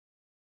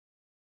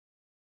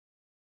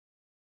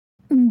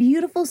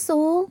Beautiful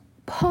soul,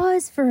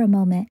 pause for a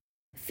moment.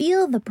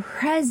 Feel the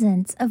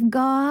presence of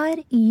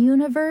God,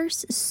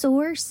 universe,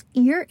 source,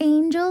 your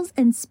angels,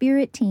 and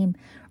spirit team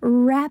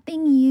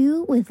wrapping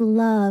you with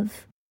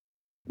love.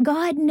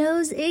 God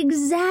knows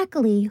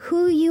exactly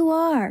who you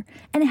are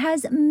and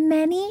has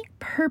many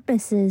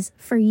purposes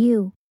for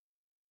you.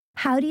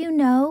 How do you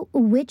know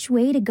which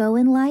way to go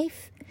in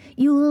life?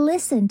 You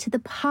listen to the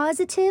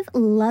positive,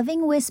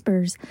 loving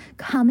whispers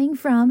coming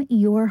from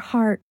your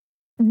heart.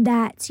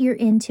 That's your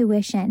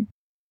intuition.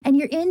 And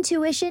your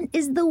intuition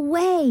is the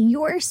way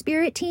your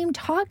spirit team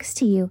talks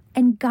to you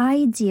and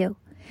guides you.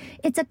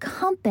 It's a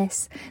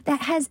compass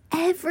that has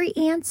every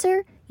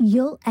answer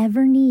you'll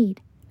ever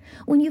need.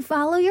 When you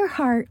follow your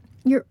heart,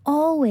 you're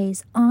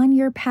always on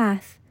your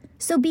path.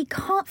 So be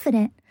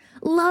confident.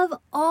 Love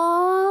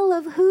all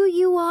of who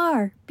you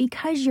are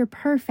because you're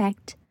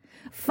perfect.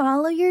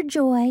 Follow your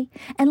joy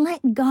and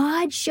let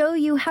God show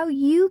you how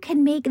you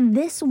can make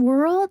this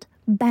world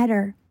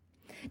better.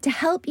 To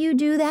help you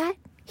do that,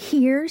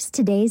 here's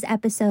today's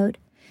episode.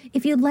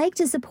 If you'd like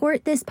to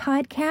support this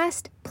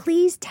podcast,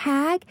 please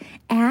tag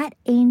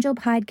 @Angel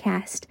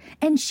Podcast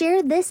and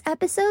share this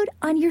episode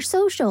on your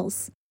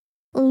socials.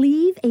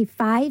 Leave a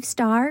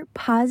 5-star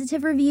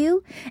positive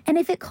review, and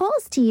if it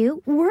calls to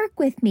you, work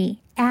with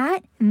me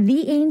at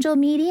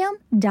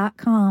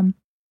theangelmedium.com.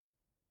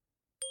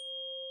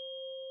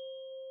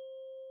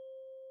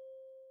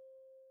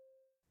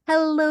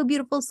 Hello,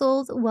 beautiful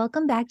souls.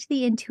 Welcome back to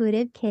the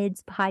Intuitive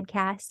Kids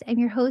podcast. I'm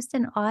your host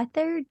and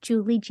author,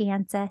 Julie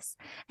Jancis.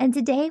 And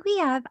today we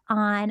have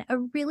on a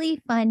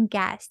really fun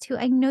guest who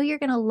I know you're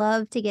going to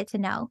love to get to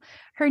know.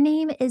 Her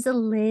name is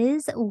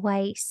Liz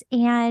Weiss,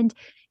 and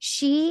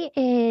she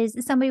is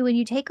somebody, when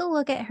you take a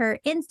look at her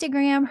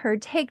Instagram, her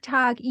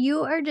TikTok,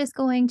 you are just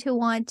going to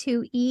want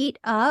to eat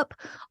up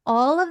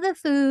all of the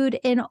food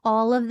in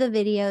all of the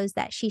videos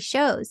that she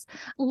shows.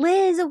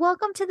 Liz,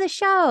 welcome to the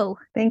show.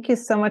 Thank you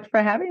so much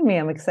for having me.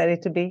 I'm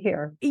excited to be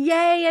here.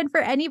 Yay. And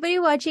for anybody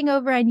watching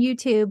over on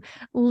YouTube,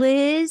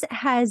 Liz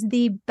has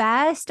the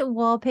best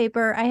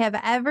wallpaper I have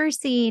ever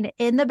seen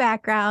in the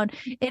background.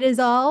 It is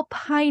all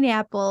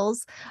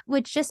pineapples,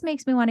 which just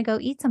makes me want to go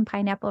eat some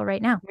pineapple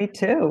right now. Me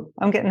too.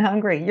 I'm getting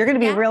hungry. You're going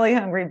to be really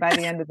hungry by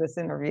the end of this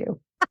interview.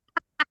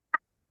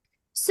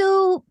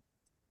 So,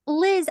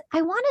 Liz,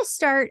 I want to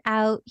start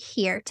out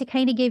here to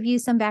kind of give you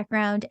some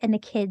background and the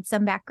kids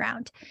some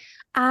background.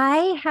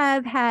 I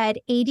have had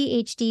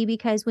ADHD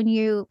because when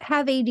you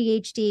have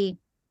ADHD,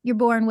 you're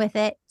born with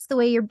it. It's the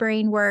way your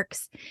brain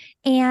works.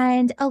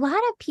 And a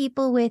lot of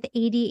people with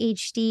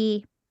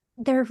ADHD,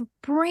 their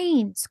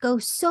brains go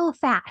so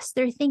fast.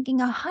 They're thinking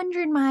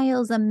 100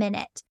 miles a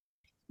minute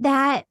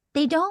that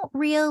they don't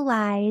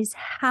realize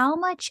how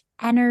much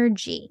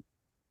energy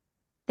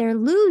they're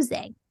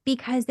losing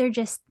because they're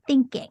just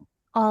thinking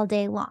all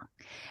day long.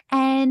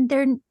 And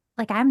they're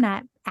like, I'm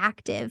not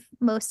active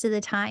most of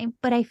the time,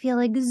 but I feel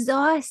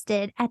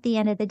exhausted at the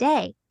end of the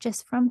day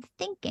just from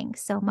thinking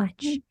so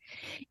much.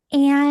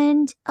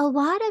 And a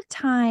lot of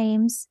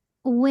times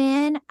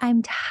when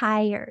I'm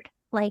tired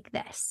like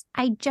this,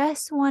 I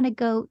just want to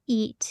go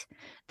eat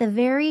the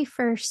very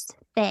first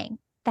thing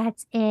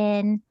that's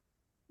in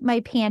my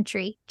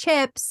pantry,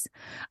 chips,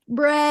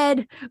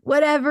 bread,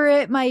 whatever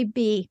it might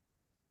be,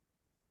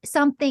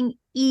 something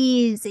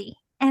easy.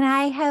 And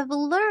I have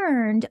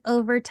learned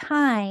over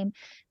time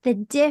the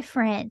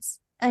difference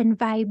in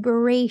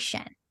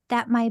vibration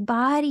that my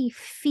body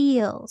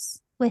feels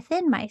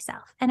within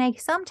myself. And I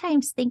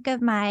sometimes think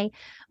of my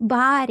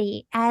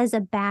body as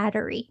a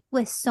battery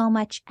with so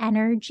much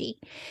energy.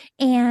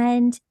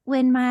 And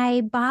when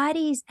my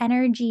body's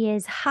energy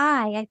is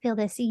high, I feel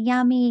this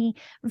yummy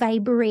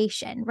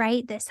vibration,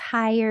 right? This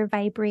higher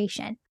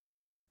vibration.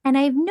 And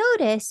I've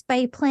noticed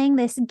by playing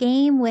this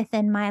game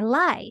within my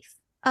life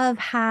of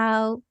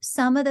how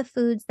some of the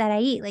foods that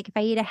I eat, like if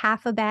I eat a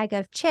half a bag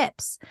of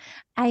chips,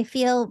 I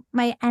feel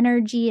my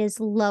energy is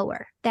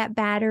lower. That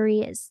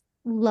battery is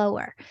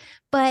lower.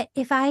 But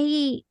if I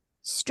eat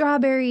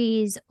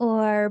strawberries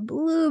or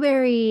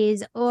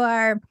blueberries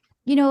or,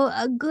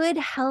 a good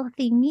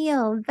healthy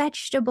meal,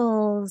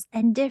 vegetables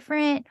and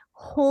different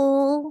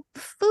whole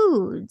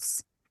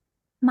foods,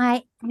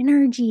 my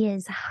energy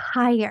is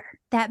higher.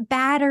 That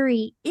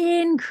battery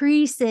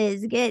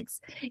increases, gets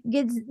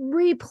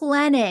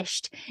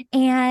replenished,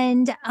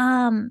 and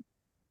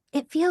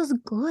it feels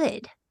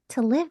good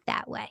to live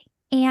that way.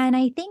 And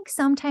I think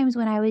sometimes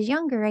when I was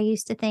younger, I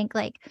used to think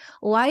like,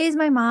 why is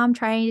my mom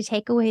trying to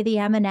take away the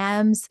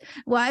M&Ms?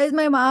 Why is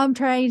my mom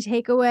trying to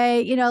take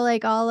away,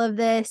 like all of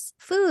this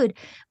food?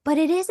 But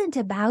it isn't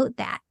about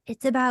that.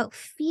 It's about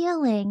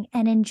feeling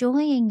and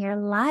enjoying your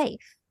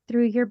life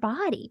through your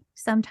body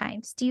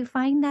sometimes. Do you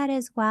find that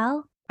as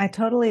well? I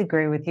totally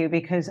agree with you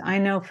because I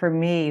know for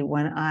me,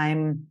 when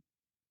I'm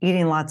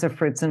eating lots of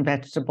fruits and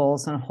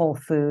vegetables and whole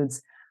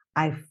foods,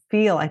 I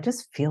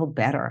just feel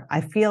better. I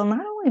feel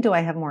not only do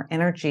I have more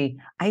energy,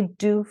 I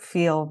do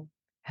feel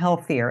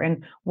healthier.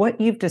 And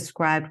what you've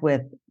described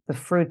with the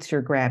fruits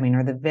you're grabbing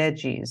or the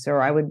veggies, or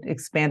I would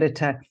expand it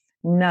to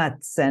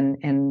nuts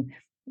and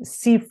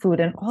seafood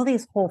and all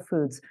these whole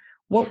foods.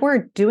 what we're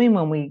doing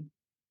when we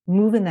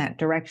move in that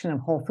direction of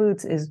whole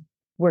foods is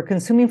we're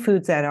consuming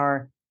foods that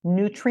are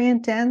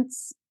nutrient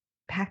dense,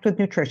 packed with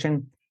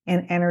nutrition,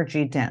 and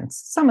energy dense.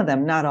 Some of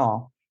them, not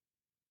all.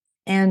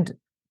 And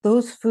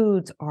those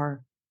foods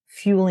are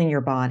fueling your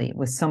body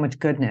with so much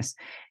goodness.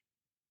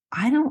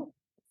 I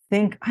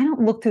don't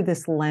look through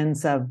this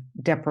lens of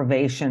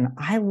deprivation.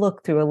 I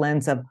look through a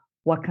lens of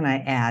what can I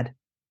add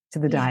to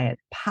the Yeah. diet?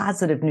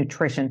 Positive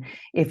nutrition.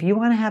 If you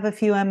want to have a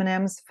few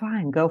M&Ms,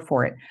 fine, go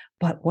for it.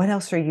 But what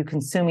else are you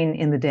consuming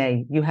in the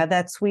day? You have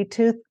that sweet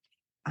tooth?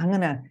 I'm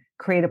going to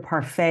create a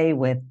parfait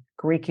with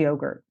Greek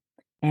yogurt,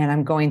 and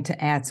I'm going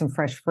to add some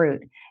fresh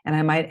fruit, and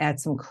I might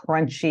add some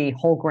crunchy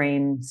whole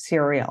grain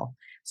cereal.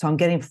 So I'm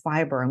getting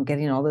fiber, I'm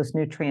getting all those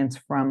nutrients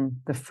from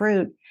the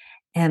fruit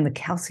and the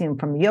calcium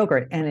from the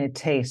yogurt, and it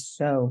tastes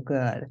so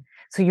good.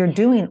 So you're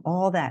doing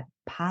all that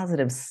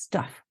positive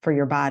stuff for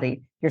your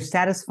body. You're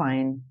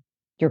satisfying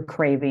your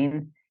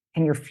craving,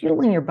 and you're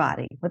fueling your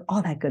body with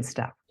all that good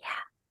stuff. Yeah.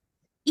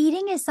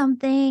 Eating is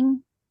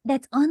something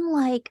that's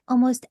unlike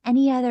almost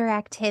any other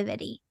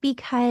activity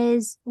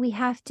because we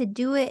have to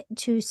do it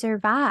to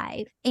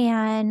survive,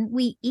 and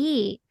we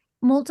eat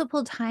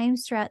multiple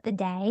times throughout the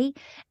day.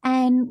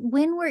 And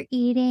when we're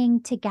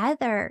eating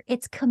together,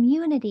 it's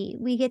community.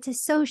 We get to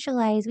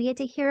socialize, we get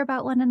to hear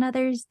about one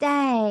another's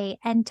day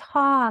and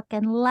talk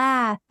and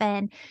laugh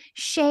and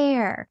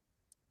share.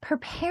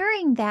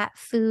 Preparing that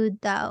food,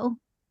 though,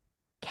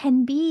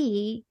 can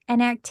be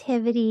an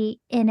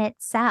activity in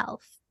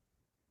itself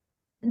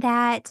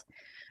that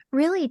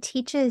really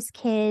teaches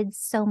kids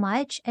so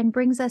much and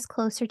brings us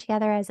closer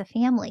together as a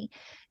family.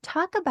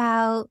 Talk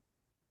about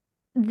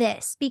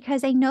this,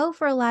 because I know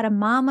for a lot of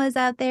mamas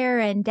out there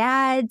and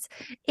dads,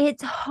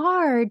 it's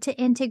hard to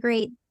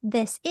integrate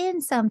this in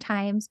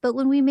sometimes. But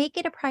when we make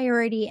it a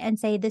priority and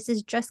say, this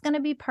is just going to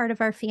be part of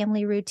our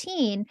family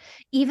routine,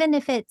 even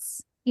if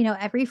it's,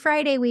 every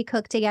Friday we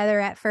cook together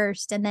at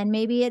first, and then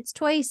maybe it's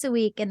twice a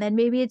week, and then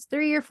maybe it's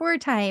 3 or 4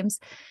 times.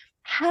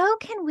 How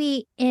can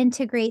we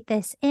integrate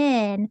this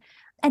in?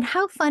 And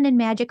how fun and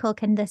magical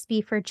can this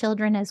be for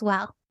children as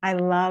well? I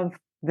love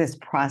this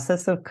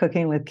process of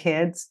cooking with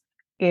kids.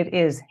 It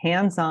is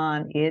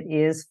hands-on, it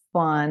is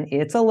fun,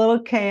 it's a little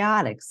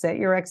chaotic. Set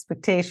your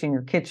expectation,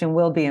 your kitchen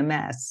will be a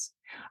mess.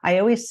 I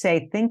always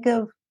say, think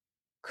of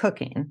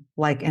cooking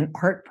like an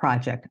art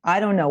project. I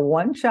don't know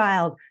one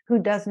child who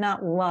does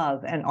not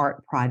love an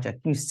art project.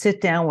 You sit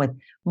down with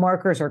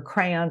markers or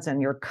crayons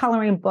and your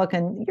coloring book,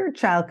 and your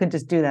child could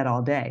just do that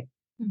all day.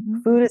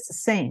 Mhm. Food is the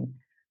same.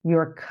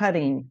 You're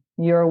cutting,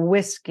 you're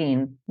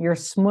whisking, you're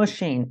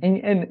smushing,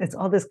 and it's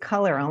all this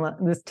color, all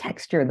this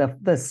texture,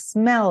 the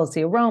smells,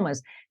 the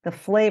aromas, the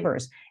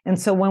flavors. And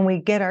so when we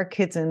get our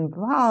kids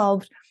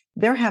involved,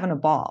 they're having a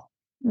ball.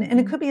 And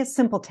it could be a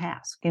simple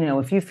task.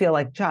 If you feel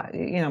like,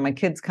 my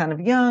kid's kind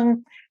of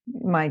young,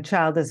 my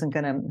child isn't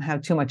going to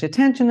have too much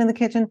attention in the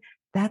kitchen,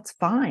 that's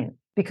fine,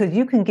 because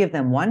you can give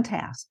them one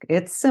task.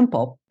 It's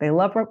simple. They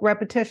love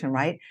repetition,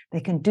 right?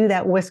 They can do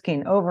that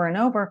whisking over and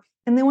over.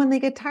 And then when they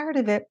get tired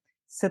of it,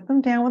 sit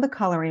them down with a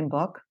coloring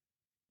book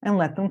and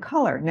let them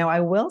color. Now, I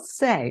will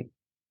say,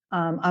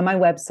 on my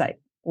website,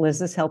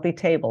 Liz's Healthy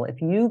Table, if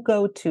you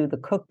go to the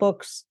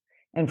cookbooks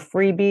and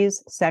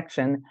freebies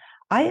section,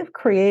 I have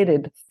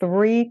created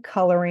 3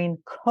 coloring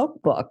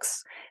cookbooks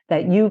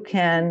that you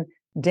can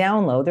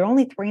download. They're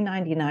only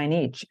 $3.99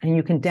 each, and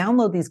you can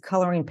download these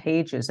coloring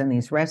pages and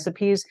these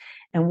recipes.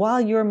 And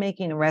while you're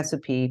making a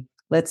recipe,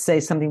 let's say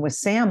something with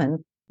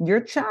salmon,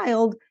 your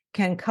child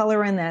can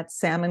color in that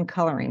salmon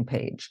coloring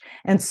page.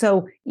 And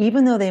so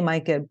even though they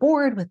might get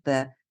bored with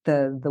the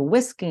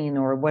whisking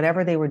or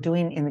whatever they were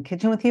doing in the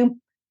kitchen with you,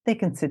 they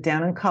can sit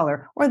down and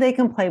color, or they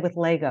can play with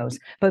Legos.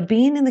 But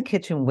being in the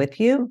kitchen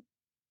with you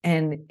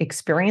and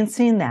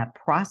experiencing that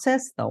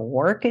process, the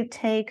work it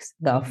takes,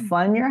 the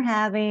fun you're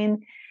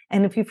having.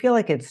 And if you feel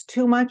like it's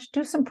too much,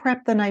 do some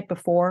prep the night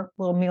before,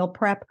 a little meal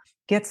prep,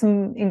 get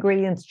some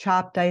ingredients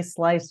chopped, diced,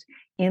 sliced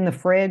in the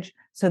fridge,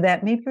 so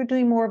that maybe you're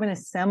doing more of an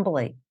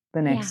assembly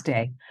the next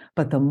day.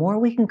 But the more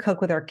we can cook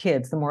with our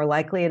kids, the more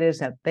likely it is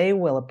that they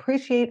will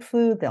appreciate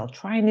food, they'll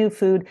try new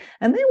food,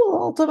 and they will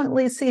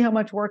ultimately see how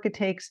much work it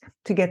takes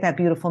to get that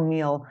beautiful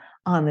meal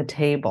on the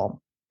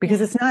table. Because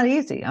it's not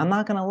easy, I'm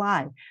not going to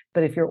lie.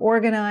 But if you're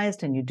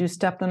organized and you do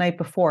stuff the night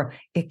before,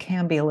 it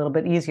can be a little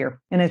bit easier.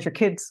 And as your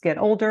kids get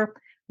older,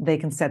 they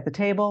can set the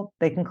table,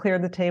 they can clear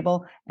the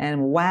table,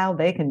 and wow,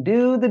 they can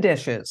do the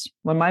dishes.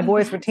 When my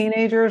boys were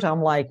teenagers,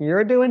 I'm like,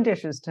 you're doing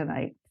dishes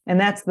tonight. And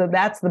that's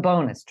the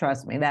bonus.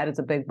 Trust me, that is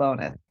a big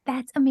bonus.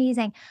 That's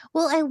amazing.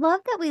 Well, I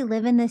love that we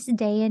live in this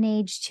day and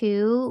age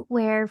too,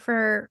 where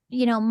for,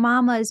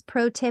 mama's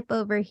pro tip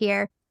over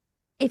here,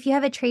 if you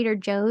have a Trader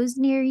Joe's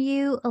near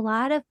you, a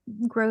lot of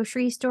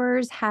grocery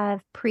stores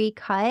have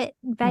pre-cut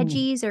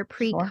veggies or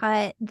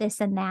pre-cut this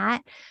and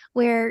that,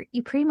 where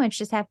you pretty much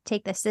just have to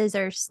take the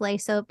scissors,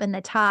 slice open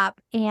the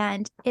top,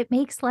 and it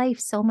makes life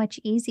so much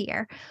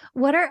easier.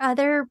 What are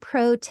other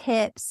pro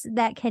tips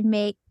that can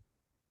make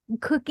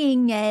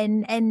cooking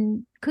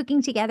and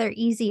cooking together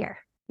easier?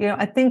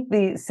 I think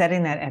the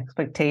setting that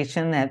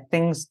expectation that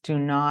things do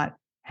not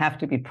have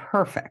to be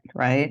perfect,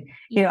 right?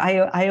 Yeah.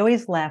 I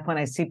always laugh when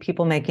I see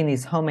people making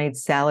these homemade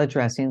salad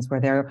dressings where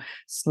they're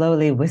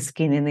slowly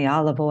whisking in the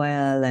olive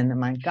oil. And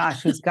my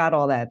gosh, who's got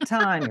all that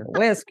time? You're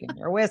whisking,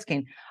 you're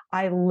whisking.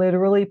 I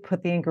literally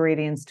put the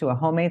ingredients to a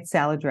homemade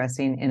salad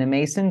dressing in a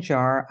mason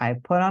jar. I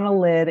put on a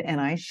lid and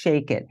I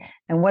shake it.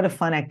 And what a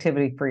fun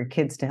activity for your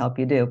kids to help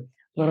you do.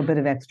 A little bit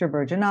of extra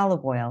virgin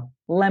olive oil,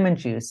 lemon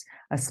juice,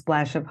 a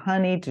splash of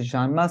honey,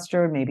 Dijon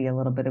mustard, maybe a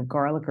little bit of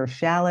garlic or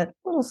shallot,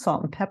 a little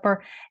salt and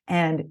pepper,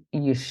 and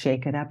you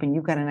shake it up and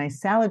you've got a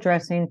nice salad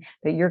dressing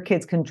that your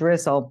kids can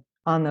drizzle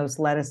on those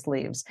lettuce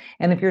leaves.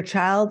 And if your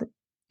child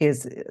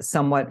is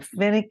somewhat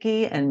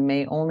finicky and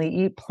may only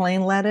eat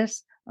plain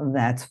lettuce,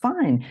 that's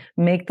fine.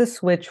 Make the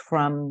switch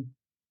from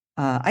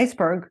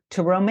iceberg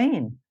to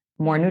romaine,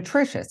 more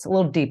nutritious, a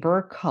little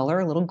deeper color,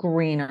 a little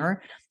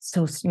greener.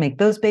 So make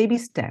those baby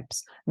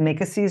steps.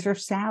 Make a Caesar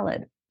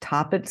salad,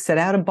 top it, set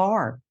out a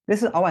bar.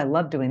 This is, oh, I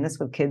love doing this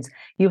with kids.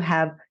 You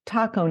have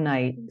taco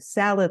night,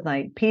 salad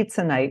night,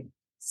 pizza night,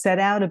 set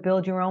out a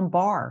build your own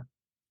bar.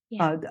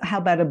 Yeah. How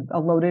about a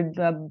loaded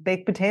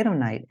baked potato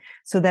night,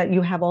 so that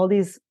you have all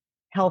these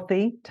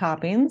healthy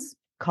toppings,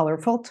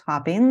 colorful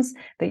toppings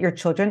that your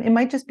children, it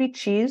might just be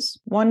cheese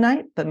one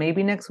night, but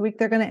maybe next week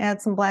they're going to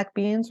add some black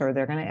beans or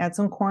they're going to add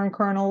some corn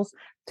kernels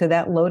to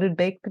that loaded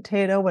baked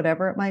potato,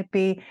 whatever it might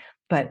be.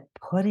 But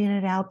putting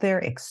it out there,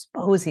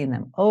 exposing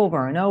them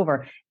over and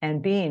over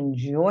and being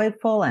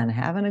joyful and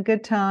having a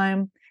good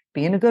time,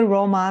 being a good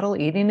role model,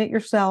 eating it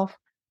yourself.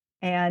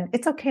 And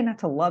it's okay not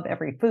to love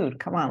every food.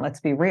 Come on,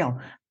 let's be real.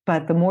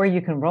 But the more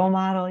you can role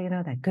model,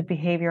 that good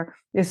behavior,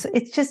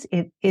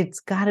 it's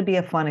got to be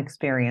a fun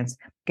experience.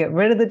 Get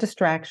rid of the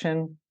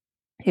distraction.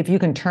 If you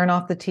can turn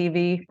off the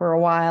TV for a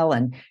while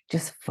and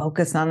just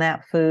focus on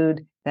that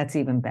food, that's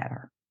even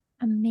better.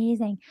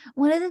 Amazing.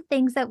 One of the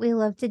things that we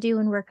love to do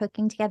when we're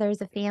cooking together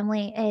as a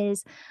family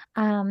is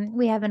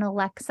we have an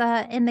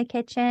Alexa in the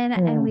kitchen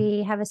and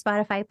we have a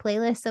Spotify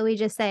playlist. So we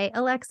just say,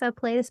 Alexa,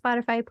 play the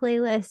Spotify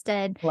playlist.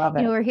 And, Love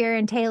it. we're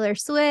hearing Taylor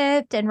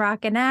Swift and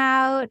rocking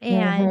out.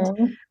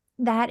 And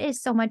that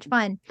is so much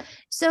fun.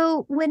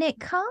 So when it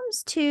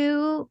comes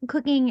to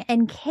cooking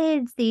and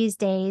kids these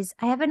days,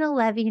 I have an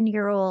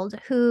 11-year-old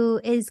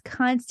who is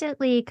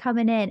constantly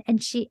coming in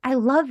and I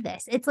love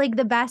this. It's like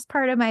the best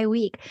part of my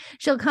week.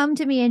 She'll come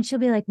to me and she'll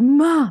be like,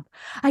 Mom,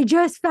 I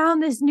just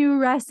found this new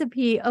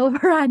recipe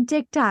over on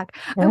TikTok.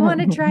 I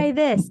want to try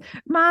this.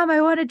 Mom, I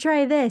want to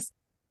try this.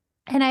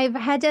 And I've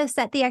had to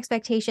set the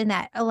expectation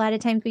that a lot of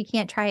times we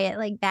can't try it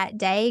like that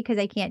day because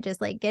I can't just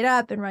like get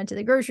up and run to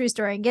the grocery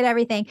store and get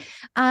everything.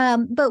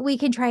 But we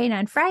can try it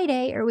on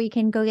Friday, or we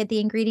can go get the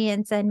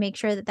ingredients and make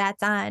sure that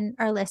that's on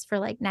our list for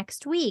like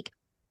next week.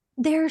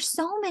 There's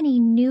so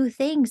many new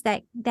things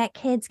that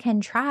kids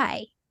can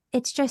try.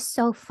 It's just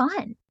so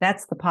fun.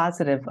 That's the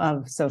positive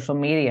of social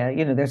media.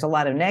 There's a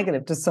lot of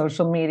negative to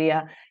social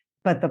media,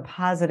 but the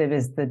positive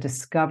is the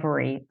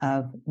discovery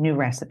of new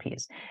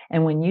recipes.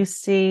 And when you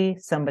see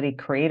somebody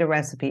create a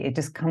recipe, it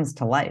just comes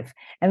to life.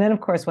 And then,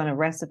 of course, when a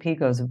recipe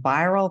goes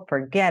viral,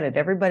 forget it.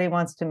 Everybody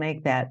wants to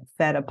make that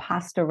feta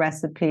pasta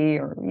recipe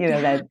or,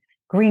 that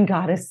green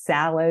goddess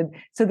salad.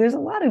 So there's a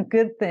lot of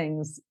good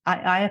things.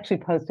 I actually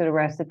posted a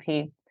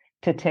recipe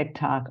to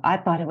TikTok. I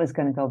thought it was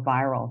going to go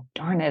viral.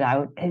 Darn it,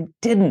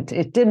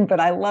 it didn't, but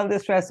I love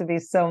this recipe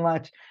so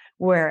much.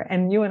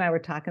 And you and I were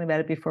talking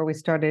about it before we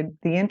started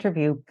the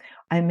interview.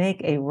 I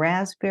make a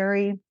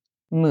raspberry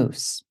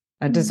mousse,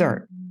 a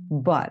dessert,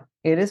 but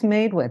it is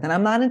made with, and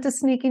I'm not into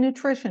sneaky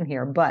nutrition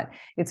here, but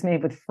it's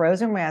made with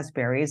frozen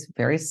raspberries,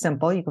 very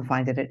simple. You can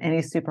find it at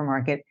any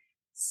supermarket.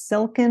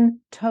 Silken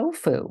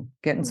tofu,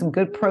 getting some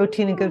good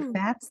protein and good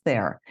fats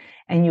there.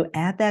 And you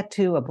add that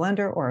to a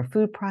blender or a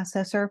food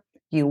processor.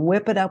 You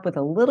whip it up with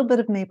a little bit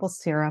of maple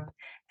syrup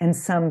and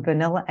some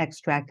vanilla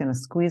extract and a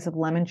squeeze of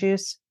lemon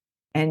juice.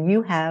 And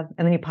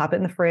then you pop it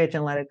in the fridge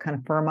and let it kind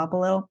of firm up a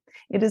little.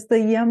 It is the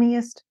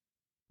yummiest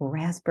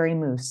raspberry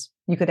mousse.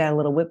 You could add a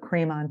little whipped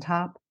cream on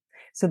top.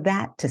 So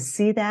to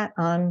see that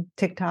on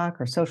TikTok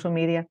or social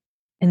media,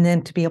 and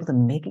then to be able to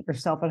make it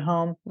yourself at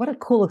home, what a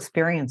cool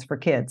experience for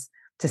kids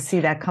to see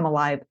that come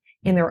alive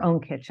in their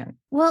own kitchen.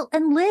 Well,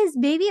 and Liz,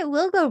 maybe it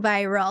will go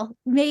viral.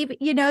 Maybe,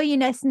 you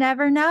just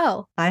never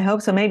know. I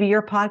hope so. Maybe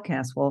your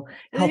podcast will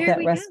help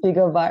that recipe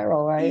go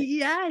viral, right?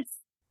 Yes,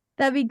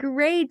 that'd be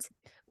great.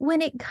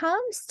 When it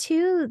comes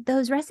to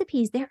those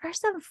recipes, there are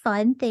some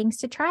fun things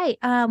to try.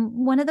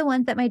 One of the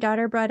ones that my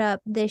daughter brought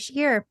up this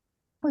year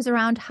was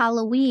around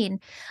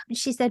Halloween.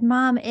 She said,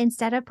 Mom,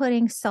 instead of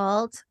putting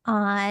salt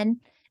on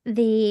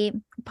the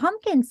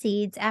pumpkin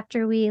seeds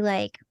after we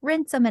like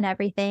rinse them and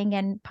everything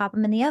and pop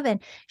them in the oven,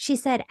 she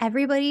said,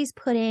 everybody's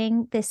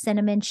putting this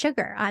cinnamon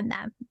sugar on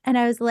them. And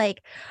I was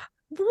like,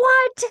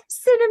 what?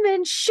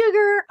 Cinnamon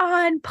sugar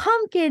on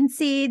pumpkin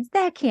seeds?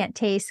 That can't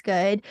taste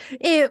good.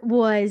 It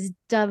was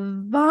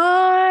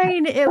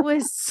divine. It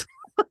was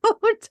so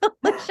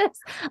delicious.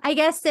 I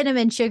guess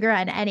cinnamon sugar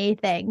on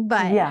anything,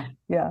 but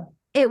yeah,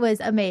 it was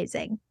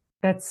amazing.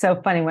 That's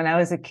so funny. When I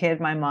was a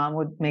kid, my mom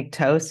would make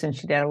toast and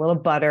she'd add a little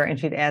butter and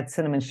she'd add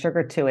cinnamon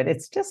sugar to it.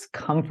 It's just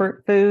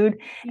comfort food.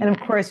 And of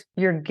Yes. course,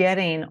 you're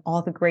getting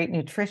all the great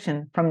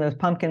nutrition from those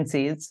pumpkin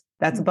seeds.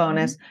 That's a Mhm.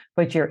 bonus,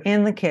 but you're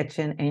in the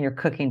kitchen and you're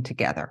cooking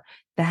together.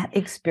 That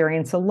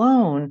experience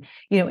alone,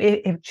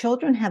 if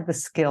children have the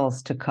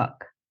skills to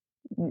cook,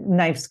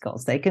 knife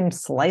skills. They can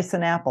slice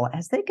an apple.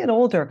 As they get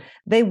older,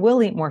 they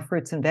will eat more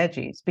fruits and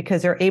veggies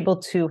because they're able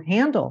to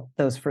handle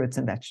those fruits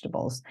and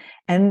vegetables.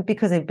 And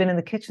because they've been in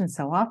the kitchen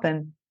so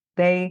often,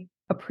 they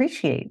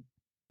appreciate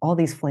all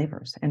these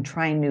flavors and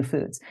trying new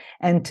foods.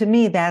 And to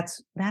me,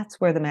 that's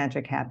where the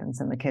magic happens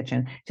in the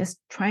kitchen. Just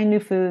trying new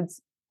foods,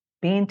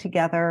 being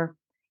together.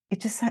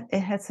 It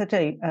has such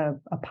a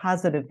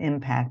positive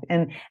impact.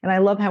 And I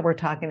love how we're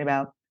talking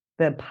about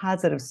the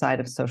positive side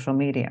of social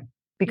media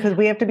because Yeah.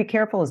 we have to be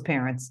careful as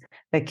parents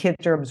that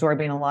kids are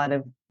absorbing a lot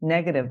of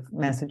negative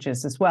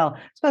messages as well,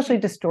 especially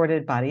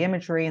distorted body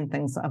imagery and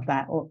things of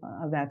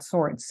that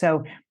sort.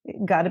 So,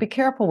 got to be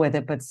careful with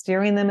it, but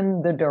steering them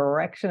in the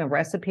direction of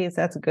recipes,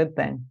 that's a good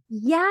thing.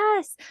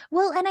 Yes.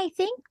 Well, and I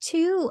think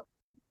too,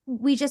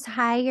 we just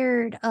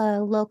hired a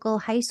local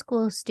high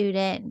school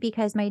student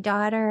because my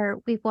daughter,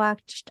 we've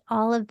watched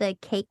all of the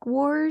Cake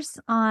Wars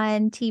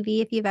on TV.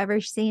 If you've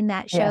ever seen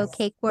that show, Yes,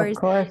 Cake of Wars,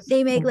 course.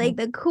 they make like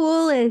the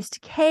coolest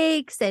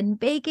cakes and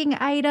baking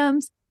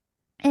items.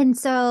 And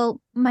so,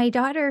 my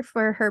daughter,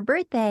 for her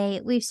birthday,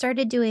 we've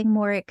started doing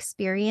more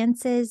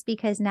experiences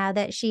because now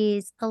that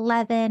she's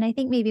 11, I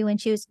think maybe when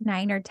she was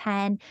 9 or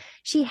 10,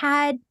 she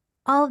had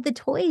all of the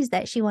toys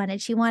that she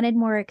wanted. She wanted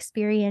more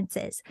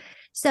experiences.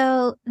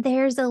 So,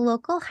 there's a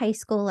local high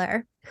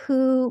schooler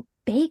who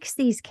bakes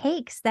these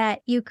cakes that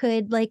you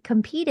could like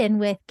compete in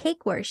with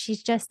Cake Wars.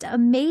 She's just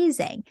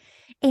amazing.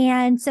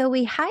 And so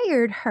we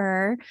hired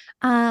her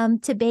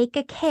to bake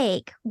a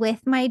cake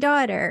with my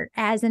daughter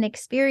as an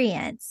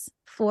experience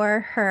for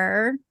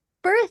her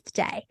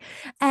birthday.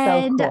 So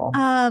And cool.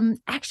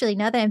 actually,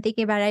 now that I'm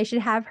thinking about it, I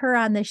should have her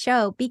on the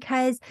show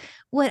because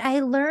what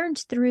I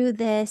learned through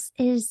this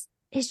is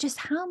just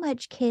how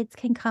much kids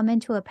can come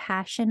into a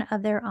passion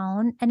of their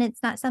own, and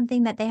it's not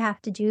something that they have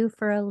to do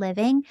for a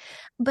living.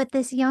 But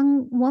this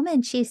young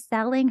woman, she's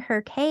selling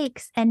her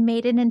cakes and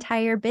made an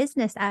entire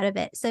business out of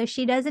it. So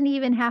she doesn't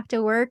even have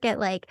to work at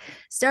like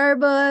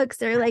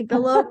Starbucks or like the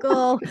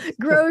local Just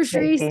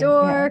grocery baking. Yeah.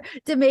 store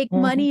to make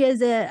Mhm. money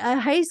as a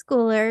high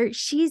schooler.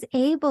 She's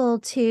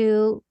able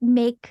to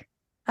make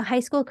a high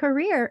school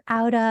career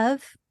out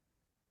of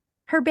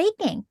her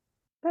baking.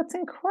 That's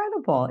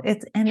incredible.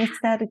 It's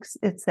that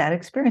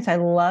experience. I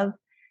love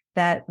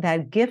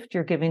that gift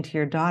you're giving to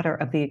your daughter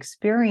of the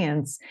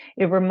experience.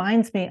 It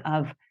reminds me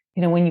of,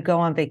 when you go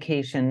on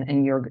vacation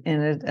and you're in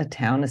a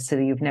town, a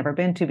city you've never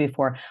been to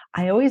before.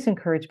 I always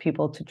encourage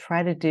people to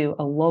try to do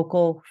a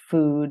local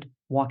food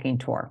walking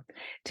tour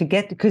to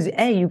get because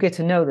you get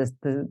to know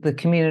the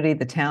community,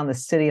 the town, the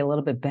city a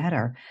little bit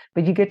better,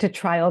 but you get to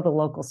try all the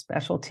local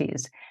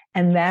specialties.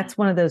 And that's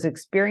one of those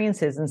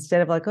experiences. Instead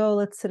of like, oh,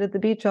 let's sit at the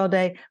beach all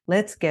day,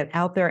 let's get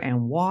out there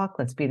and walk.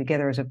 Let's be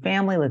together as a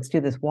family. Let's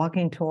do this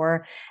walking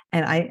tour.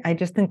 And I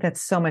just think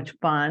that's so much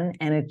fun.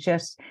 And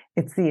it's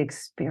the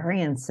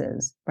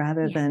experiences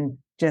rather Yeah. than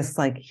just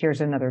like,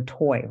 here's another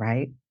toy,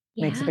 right?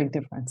 Makes a Yeah. big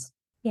difference.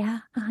 Yeah,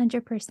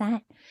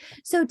 100%.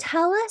 So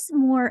tell us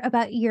more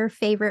about your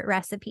favorite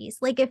recipes.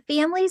 Like if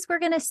families were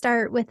going to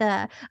start with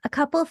a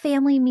couple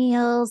family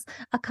meals,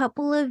 a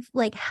couple of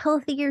like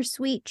healthier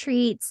sweet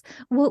treats,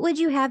 what would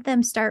you have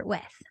them start with?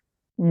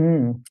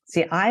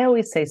 See, I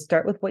always say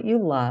start with what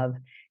you love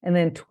and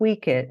then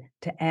tweak it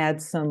to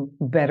add some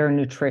better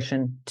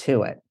nutrition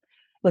to it.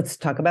 Let's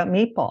talk about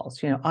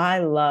meatballs. I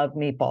love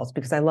meatballs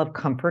because I love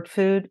comfort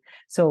food.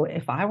 So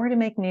if I were to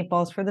make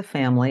meatballs for the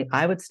family,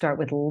 I would start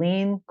with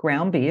lean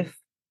ground beef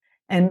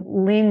and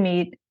lean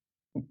meat,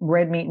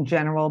 red meat in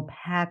general,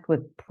 packed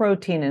with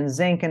protein and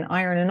zinc and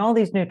iron and all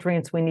these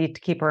nutrients we need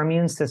to keep our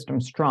immune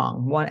system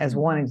strong, one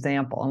Mhm.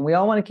 example. And we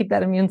all want to keep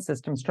that immune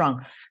system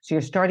strong. So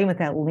you're starting with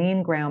that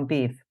lean ground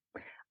beef.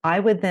 I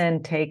would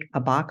then take a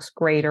box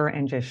grater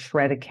and just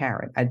shred a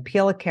carrot. I'd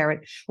peel a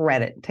carrot,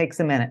 shred it. Takes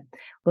a minute.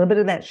 A little bit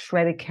of that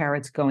shredded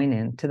carrots going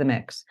into the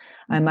mix.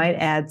 I might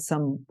Mhm. add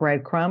some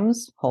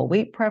breadcrumbs, whole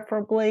wheat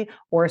preferably,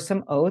 or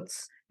some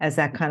oats as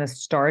that kind of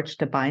starch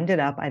to bind it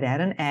up. I'd add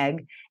an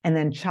egg and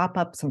then chop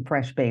up some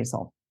fresh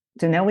basil.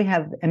 So now we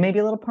have, and maybe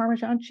a little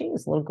Parmesan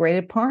cheese, a little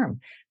grated parm.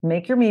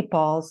 Make your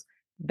meatballs,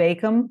 bake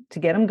them to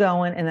get them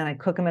going, and then I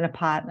cook them in a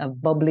pot of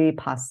bubbly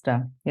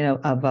pasta,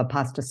 of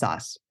pasta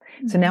sauce.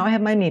 So now Mhm. I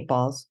have my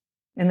meatballs.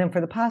 And then for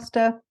the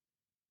pasta,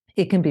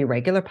 it can be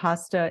regular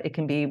pasta. It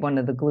can be one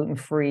of the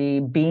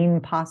gluten-free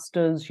bean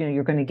pastas.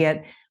 You're going to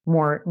get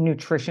more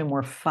nutrition,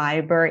 more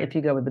fiber. If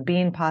you go with the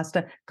bean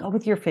pasta, go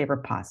with your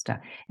favorite pasta.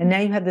 And now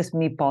you have this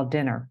meatball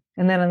dinner.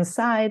 And then on the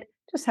side,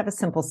 just have a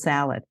simple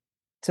salad.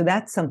 So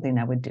that's something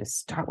I would do.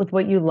 Start with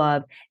what you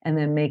love and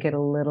then make it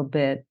a little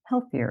bit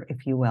healthier,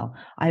 if you will.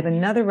 I have Yeah.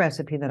 another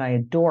recipe that I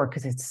adore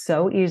because it's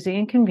so easy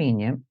and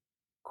convenient.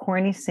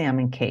 Corny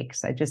salmon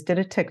cakes. I just did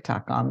a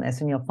TikTok on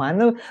this, and you'll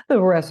find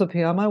the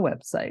recipe on my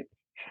website.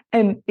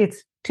 And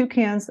it's 2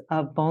 cans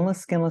of boneless,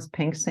 skinless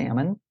pink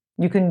salmon.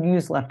 You can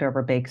use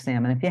leftover baked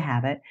salmon if you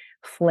have it,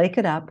 flake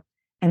it up,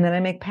 and then I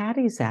make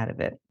patties out of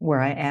it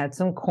where I add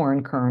some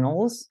corn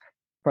kernels,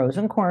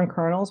 frozen corn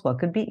kernels, what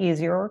could be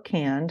easier or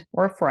canned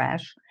or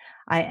fresh.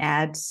 I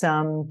add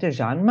some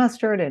Dijon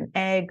mustard, an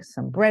egg,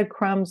 some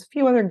breadcrumbs, a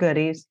few other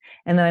goodies,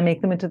 and then I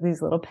make them into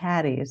these little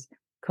patties,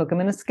 cook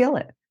them in a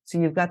skillet. So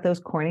you've got those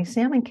corny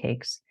salmon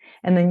cakes,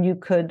 and then you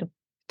could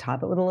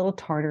top it with a little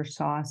tartar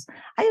sauce.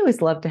 I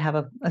always love to have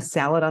a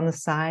salad on the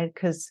side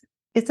because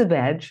it's a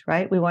veg,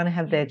 right? We want to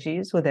have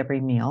veggies with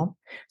every meal.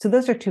 So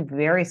those are two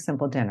very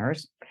simple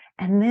dinners.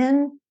 And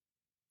then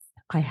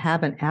I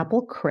have an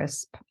apple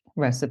crisp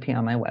recipe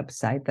on my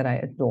website that I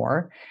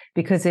adore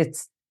because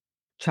it's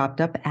chopped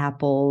up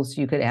apples.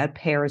 You could add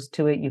pears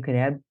to it. You could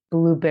add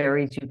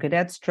blueberries. You could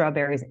add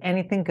strawberries.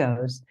 Anything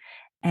goes.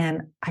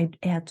 And I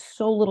add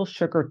so little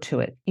sugar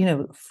to it. You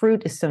know,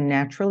 fruit is so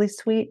naturally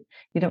sweet.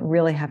 You don't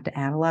really have to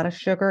add a lot of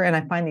sugar. And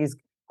I find these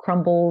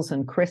crumbles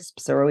and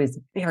crisps are always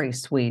very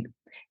sweet.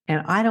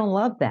 And I don't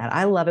love that.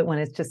 I love it when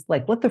it's just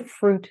like, let the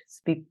fruit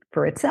speak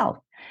for itself.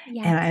 And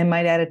Yes. I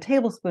might add a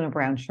tablespoon of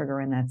brown sugar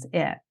and that's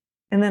it.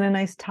 And then a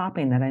nice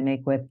topping that I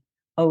make with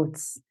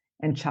oats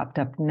and chopped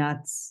up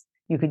nuts.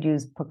 You could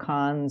use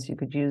pecans, you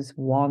could use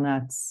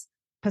walnuts,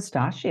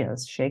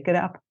 pistachios, shake it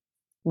up,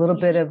 a little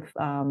bit of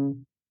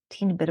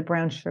teeny bit of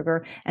brown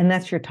sugar, and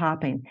that's your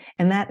topping.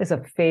 And that is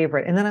a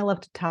favorite. And then I love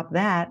to top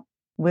that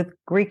with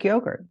Greek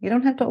yogurt. You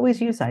don't have to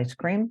always use ice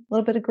cream, a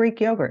little bit of Greek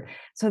yogurt.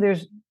 So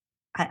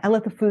I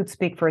let the food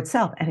speak for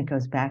itself. And it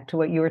goes back to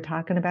what you were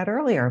talking about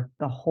earlier,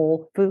 the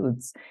whole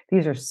foods.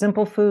 These are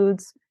simple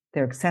foods.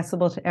 They're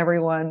accessible to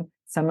everyone.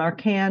 Some are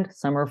canned,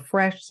 some are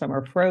fresh, some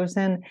are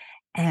frozen.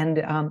 And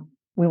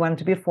we want it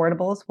to be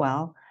affordable as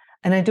well.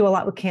 And I do a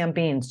lot with canned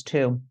beans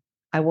too.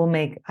 I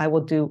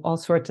will do all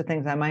sorts of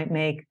things. I might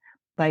make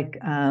like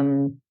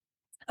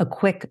a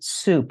quick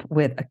soup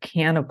with a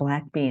can of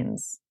black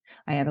beans.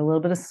 I add a little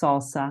bit of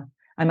salsa.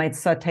 I might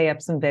saute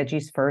up some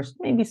veggies first,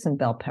 maybe some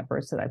bell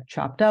peppers that I've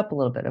chopped up, a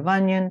little bit of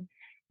onion.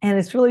 And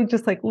it's really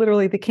just like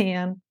literally the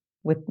can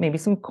with maybe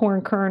some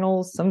corn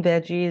kernels, some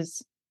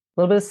veggies,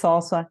 a little bit of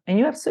salsa, and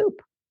you have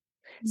soup.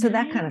 So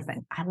that kind of Nice.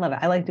 thing. I love it.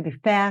 I like to be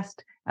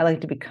fast. I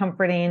like to be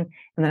comforting. And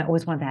then I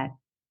always want that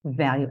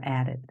value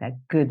added,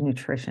 that good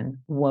nutrition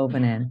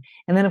woven Yeah. in.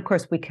 And then, of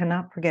course, we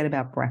cannot forget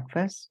about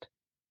breakfast.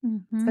 Hmm.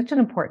 Such an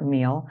important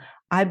meal.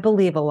 I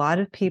believe a lot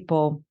of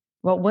people,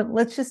 well,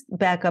 let's just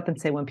back up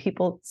and say when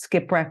people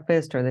skip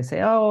breakfast or they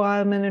say, oh,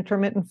 I'm an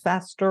intermittent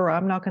faster,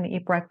 I'm not going to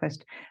eat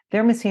breakfast,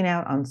 they're missing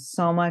out on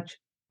so much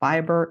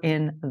fiber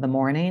in the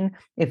morning.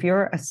 If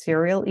you're a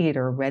cereal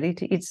eater, ready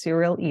to eat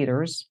cereal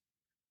eaters,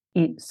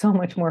 eat so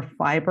much more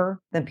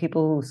fiber than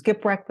people who skip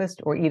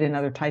breakfast or eat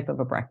another type of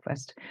a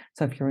breakfast.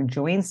 So if you're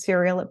enjoying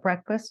cereal at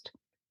breakfast,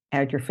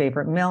 add your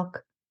favorite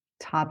milk,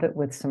 top it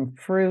with some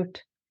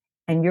fruit,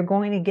 and you're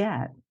going to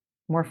get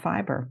more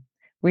fiber.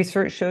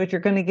 Research shows you're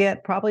going to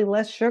get probably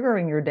less sugar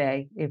in your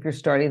day if you're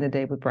starting the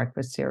day with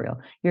breakfast cereal.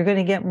 You're going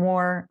to get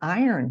more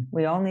iron.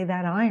 We all need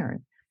that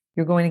iron.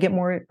 You're going to get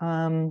more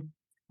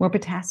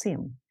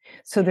potassium.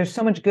 So there's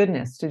so much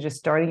goodness to just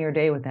starting your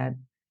day with that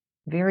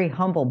very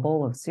humble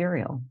bowl of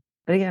cereal.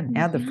 But again,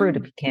 add the fruit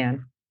Yeah. if you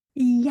can.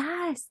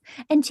 Yes.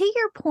 And to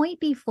your point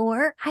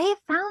before, I have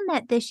found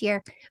that this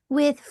year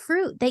with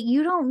fruit that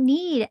you don't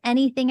need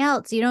anything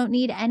else. You don't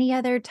need any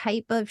other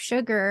type of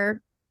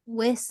sugar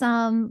with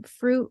some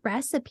fruit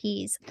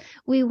recipes.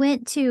 We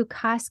went to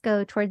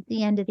Costco towards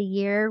the end of the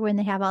year when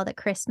they have all the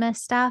Christmas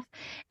stuff,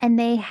 and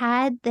they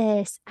had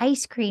this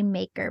ice cream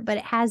maker, but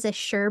it has a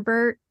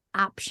sherbet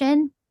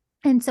option.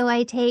 And so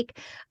I take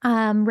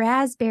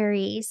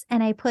raspberries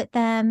and I put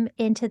them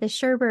into the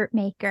sherbet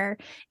maker,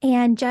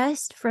 and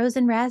just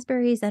frozen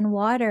raspberries and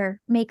water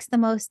makes the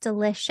most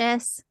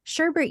delicious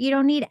sherbet. You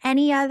don't need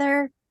any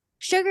other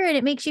sugar, and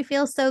it makes you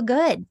feel so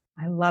good.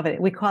 I love it.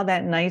 We call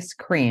that nice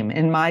cream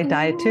in my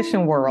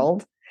dietitian Ooh.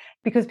 world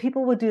because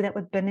people will do that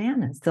with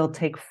bananas. They'll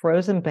take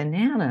frozen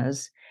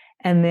bananas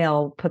and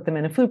they'll put them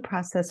in a food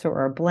processor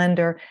or a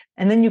blender.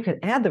 And then you could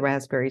add the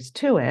raspberries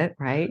to it,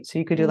 right? So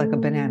you could do like a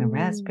banana Ooh.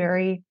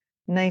 raspberry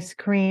nice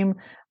cream.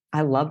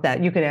 I love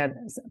that. You could add,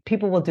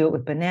 people will do it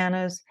with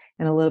bananas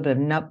and a little bit of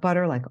nut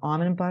butter, like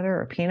almond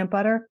butter or peanut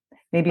butter,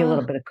 maybe a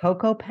little Oh, bit of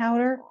cocoa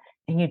powder,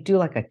 and you do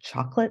like a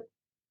chocolate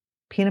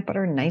peanut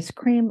butter nice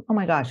cream. Oh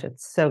my gosh,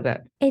 it's so good.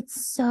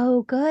 it's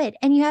so good.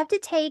 And you have to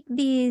take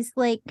these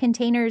like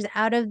containers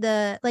out of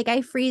like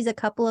I freeze a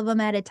couple of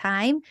them at a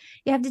time.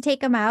 You have to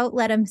take them out,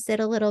 let them sit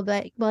a little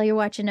bit while you're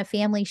watching a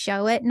family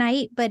show at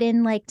night. But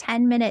in like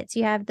 10 minutes,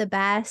 you have the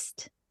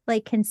best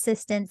like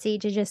consistency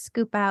to just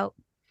scoop out.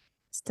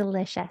 It's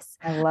delicious.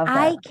 I love that.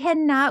 I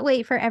cannot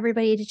wait for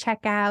everybody to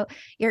check out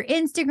your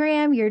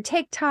Instagram, your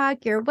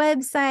TikTok, your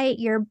website,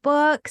 your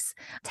books.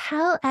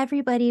 Tell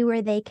everybody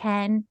where they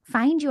can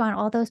find you on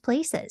all those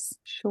places.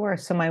 Sure.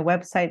 So my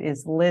website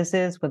is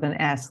Liz's with an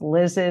S,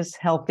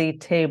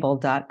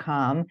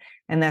 liz'shealthytable.com.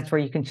 And that's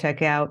where you can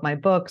check out my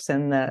books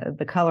and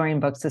the coloring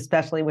books,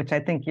 especially, which I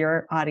think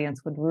your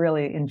audience would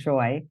really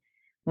enjoy.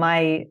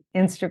 My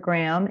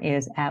Instagram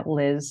is at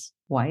Liz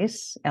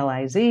Weiss,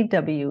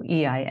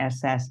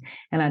 Lizweiss.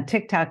 And on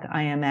TikTok,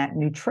 I am at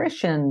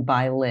Nutrition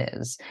by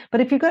Liz.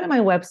 But if you go to my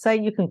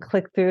website, you can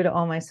click through to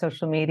all my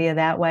social media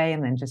that way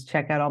and then just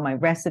check out all my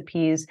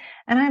recipes.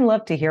 And I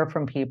love to hear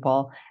from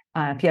people.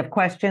 If you have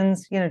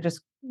questions,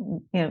 just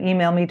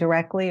email me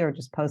directly or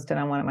just post it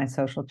on one of my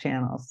social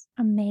channels.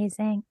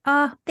 Amazing.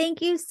 Oh,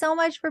 thank you so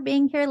much for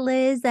being here,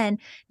 Liz. And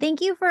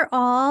thank you for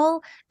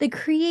all the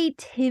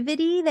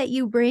creativity that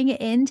you bring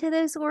into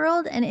this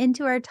world and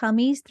into our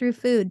tummies through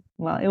food.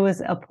 Well, it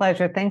was a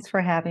pleasure. Thanks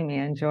for having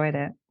me. I enjoyed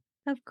it.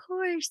 Of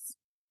course.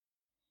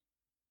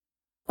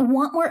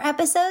 Want more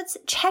episodes?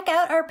 Check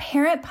out our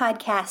parent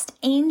podcast,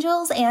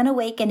 Angels and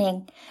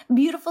Awakening.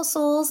 Beautiful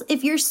souls,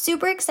 if you're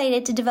super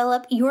excited to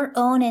develop your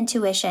own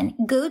intuition,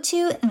 go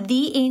to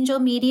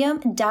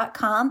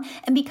theangelmedium.com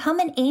and become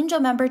an angel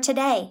member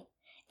today.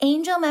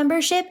 Angel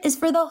membership is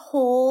for the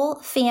whole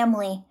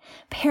family.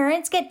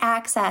 Parents get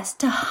access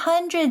to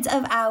hundreds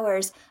of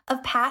hours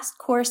of past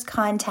course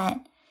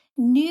content,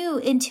 new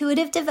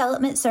intuitive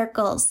development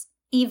circles,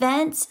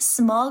 events,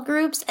 small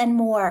groups, and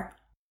more.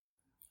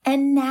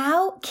 And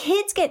now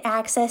kids get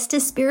access to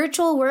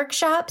spiritual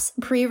workshops,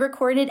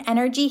 pre-recorded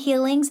energy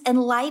healings,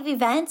 and live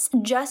events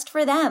just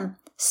for them.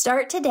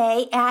 Start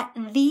today at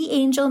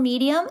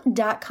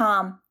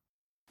theangelmedium.com.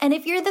 And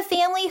if you're the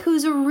family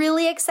who's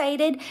really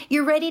excited,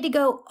 you're ready to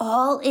go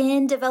all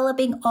in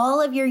developing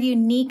all of your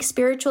unique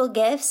spiritual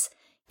gifts,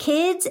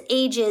 kids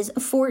ages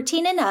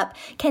 14 and up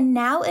can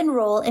now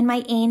enroll in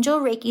my Angel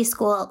Reiki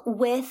School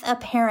with a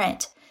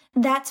parent.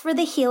 That's for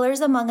the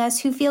healers among us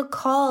who feel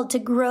called to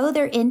grow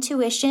their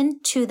intuition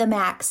to the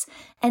max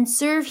and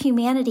serve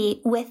humanity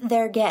with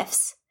their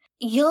gifts.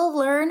 You'll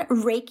learn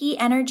Reiki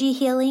energy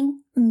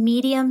healing,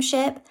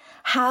 mediumship,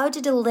 how to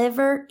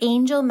deliver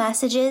angel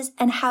messages,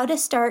 and how to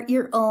start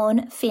your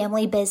own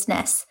family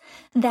business.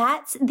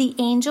 That's the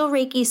Angel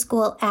Reiki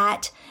School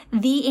at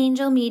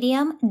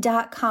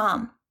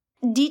theangelmedium.com.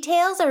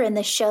 Details are in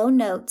the show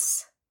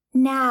notes.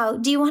 Now,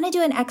 do you want to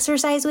do an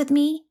exercise with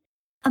me?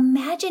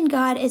 Imagine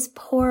God is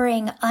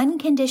pouring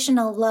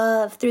unconditional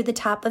love through the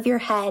top of your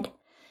head.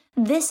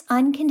 This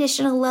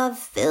unconditional love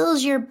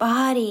fills your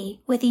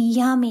body with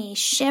yummy,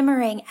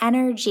 shimmering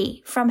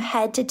energy from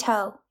head to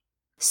toe.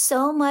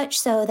 So much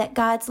so that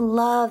God's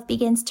love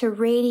begins to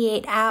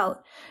radiate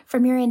out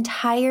from your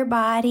entire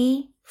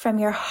body, from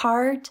your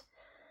heart,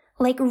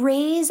 like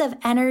rays of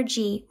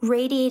energy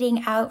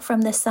radiating out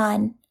from the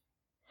sun.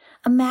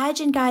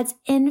 Imagine God's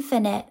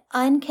infinite,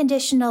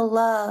 unconditional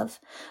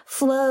love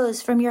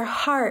flows from your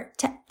heart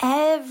to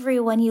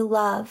everyone you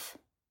love,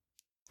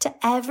 to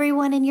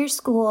everyone in your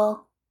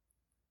school,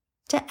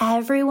 to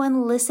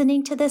everyone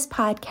listening to this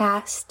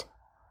podcast,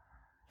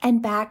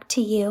 and back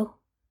to you.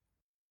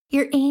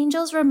 Your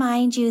angels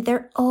remind you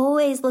they're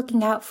always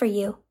looking out for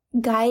you,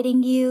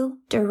 guiding you,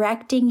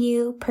 directing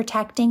you,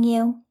 protecting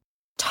you.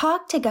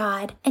 Talk to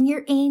God and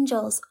your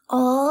angels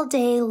all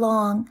day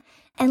long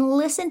and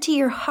listen to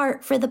your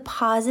heart for the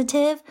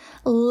positive,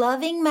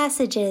 loving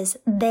messages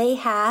they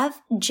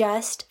have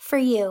just for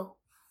you.